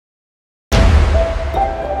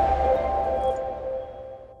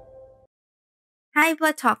Hi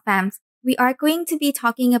Blood Talk fams, we are going to be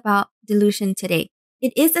talking about dilution today.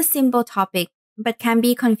 It is a simple topic, but can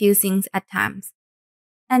be confusing at times.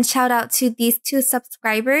 And shout out to these two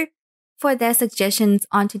subscribers for their suggestions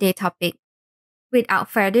on today's topic. Without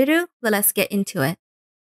further ado, let us get into it.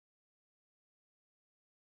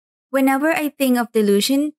 Whenever I think of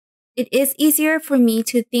dilution, it is easier for me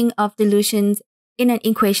to think of dilutions in an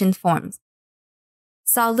equation form.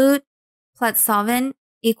 Solute plus solvent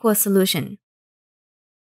equals solution.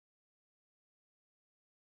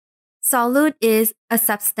 Solute is a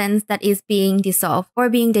substance that is being dissolved or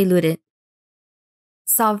being diluted.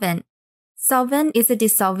 Solvent. Solvent is a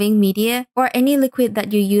dissolving media or any liquid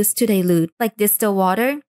that you use to dilute, like distilled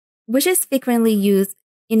water, which is frequently used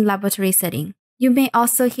in laboratory setting. You may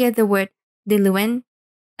also hear the word diluent.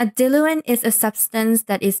 A diluent is a substance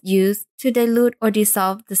that is used to dilute or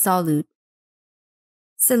dissolve the solute.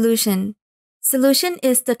 Solution. Solution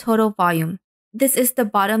is the total volume. This is the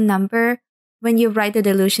bottom number when you write the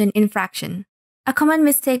dilution in fraction. A common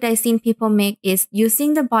mistake that I've seen people make is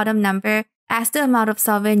using the bottom number as the amount of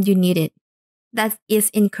solvent you needed. That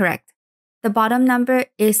is incorrect. The bottom number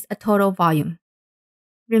is a total volume.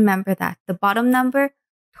 Remember that. The bottom number,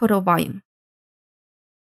 total volume.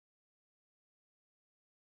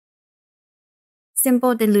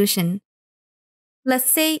 Simple dilution.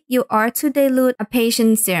 Let's say you are to dilute a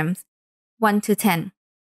patient's serums, 1 to 10.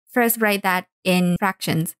 First write that in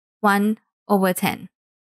fractions, 1/10.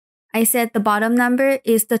 I said the bottom number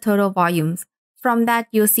is the total volumes. From that,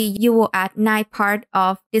 you'll see you will add 9 parts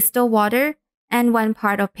of distilled water and 1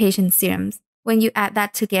 part of patient serums. When you add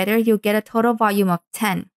that together, you'll get a total volume of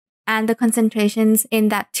 10. And the concentrations in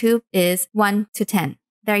that tube is 1 to 10.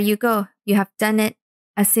 There you go. You have done it.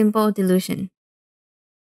 A simple dilution.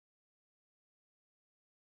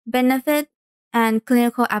 Benefit and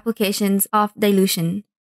clinical applications of dilution.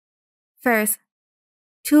 First,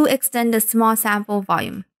 to extend the small sample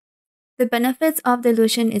volume. The benefits of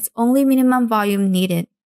dilution is only minimum volume needed.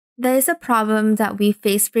 There is a problem that we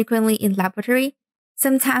face frequently in laboratory.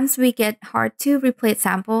 Sometimes we get hard to replace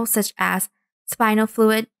samples such as spinal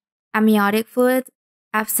fluid, amniotic fluid,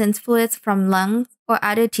 abscess fluids from lungs or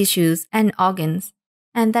other tissues and organs.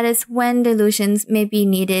 And that is when dilutions may be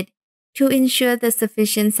needed to ensure the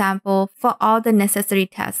sufficient sample for all the necessary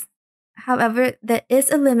tests. However, there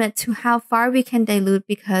is a limit to how far we can dilute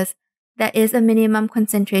because there is a minimum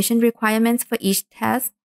concentration requirements for each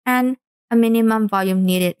test and a minimum volume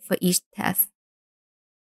needed for each test.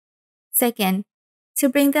 Second, to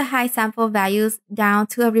bring the high sample values down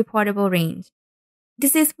to a reportable range.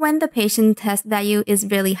 This is when the patient test value is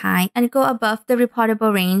really high and go above the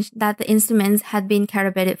reportable range that the instruments had been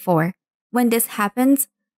calibrated for. When this happens,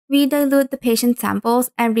 we dilute the patient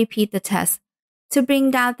samples and repeat the test to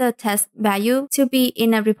bring down the test value to be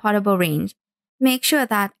in a reportable range. Make sure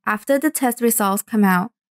that after the test results come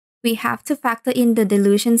out, we have to factor in the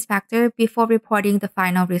dilution factor before reporting the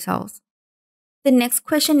final results. The next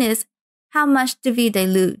question is, how much do we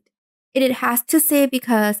dilute? It has to say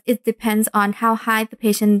because it depends on how high the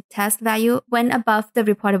patient test value went above the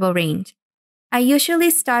reportable range. I usually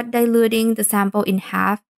start diluting the sample in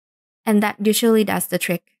half, and that usually does the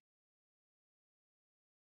trick.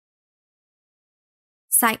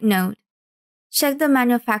 Side note, check the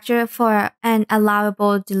manufacturer for an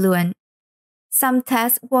allowable diluent. Some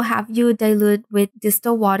tests will have you dilute with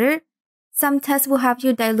distilled water, some tests will have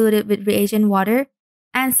you dilute it with reagent water,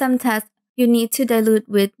 and some tests you need to dilute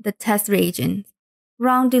with the test reagents.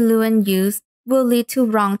 Wrong diluent use will lead to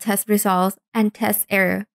wrong test results and test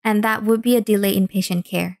error, and that would be a delay in patient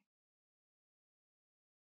care.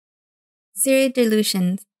 Serial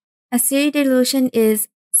dilutions. A serial dilution is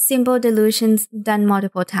simple dilutions done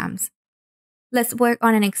multiple times. Let's work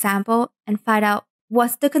on an example and find out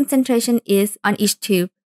what the concentration is on each tube.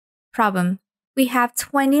 Problem. We have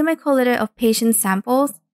 20 microliter of patient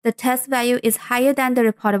samples. The test value is higher than the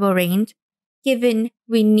reportable range. Given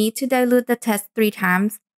we need to dilute the test 3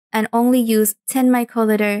 times and only use 10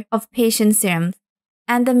 microliter of patient serums,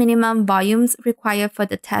 and the minimum volumes required for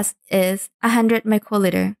the test is 100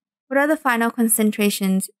 microliter. What are the final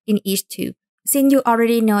concentrations in each tube? Since you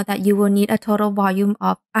already know that you will need a total volume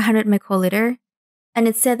of 100 microliter, and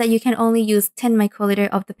it said that you can only use 10 microliter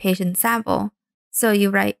of the patient sample, so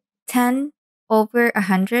you write 10 over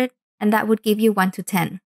 100, and that would give you 1 to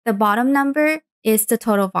 10. The bottom number is the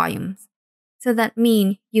total volumes. So that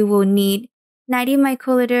means you will need 90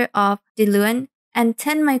 microliter of diluent and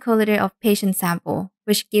 10 microliter of patient sample,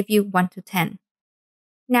 which give you 1 to 10.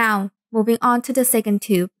 Now, moving on to the second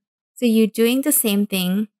tube. So you're doing the same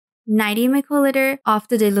thing, 90 microliter of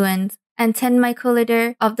the diluent and 10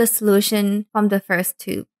 microliter of the solution from the first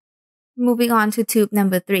tube. Moving on to tube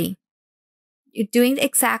number 3. You're doing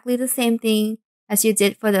exactly the same thing as you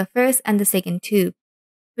did for the first and the second tube,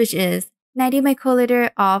 which is 90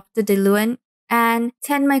 microliter of the diluent and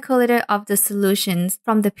 10 microliter of the solutions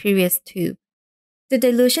from the previous tube. The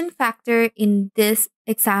dilution factor in this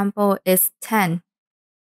example is 10.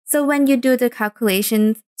 So when you do the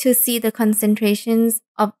calculations to see the concentrations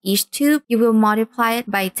of each tube, you will multiply it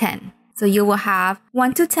by 10. So you will have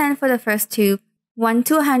 1 to 10 for the first tube, 1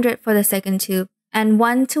 to 100 for the second tube, and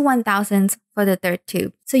 1 to 1000 for the third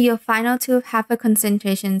tube. So your final tube have a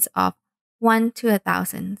concentrations of 1 to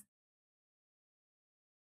 1000.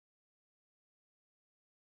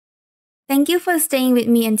 Thank you for staying with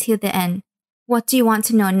me until the end. What do you want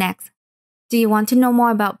to know next? Do you want to know more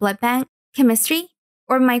about blood bank, chemistry,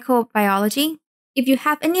 or microbiology? If you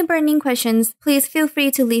have any burning questions, please feel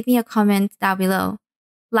free to leave me a comment down below.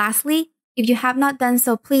 Lastly, if you have not done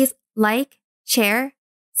so, please like, share,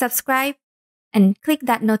 subscribe, and click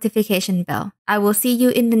that notification bell. I will see you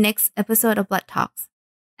in the next episode of Blood Talks.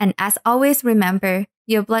 And as always, remember,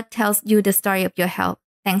 your blood tells you the story of your health.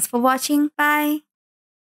 Thanks for watching. Bye!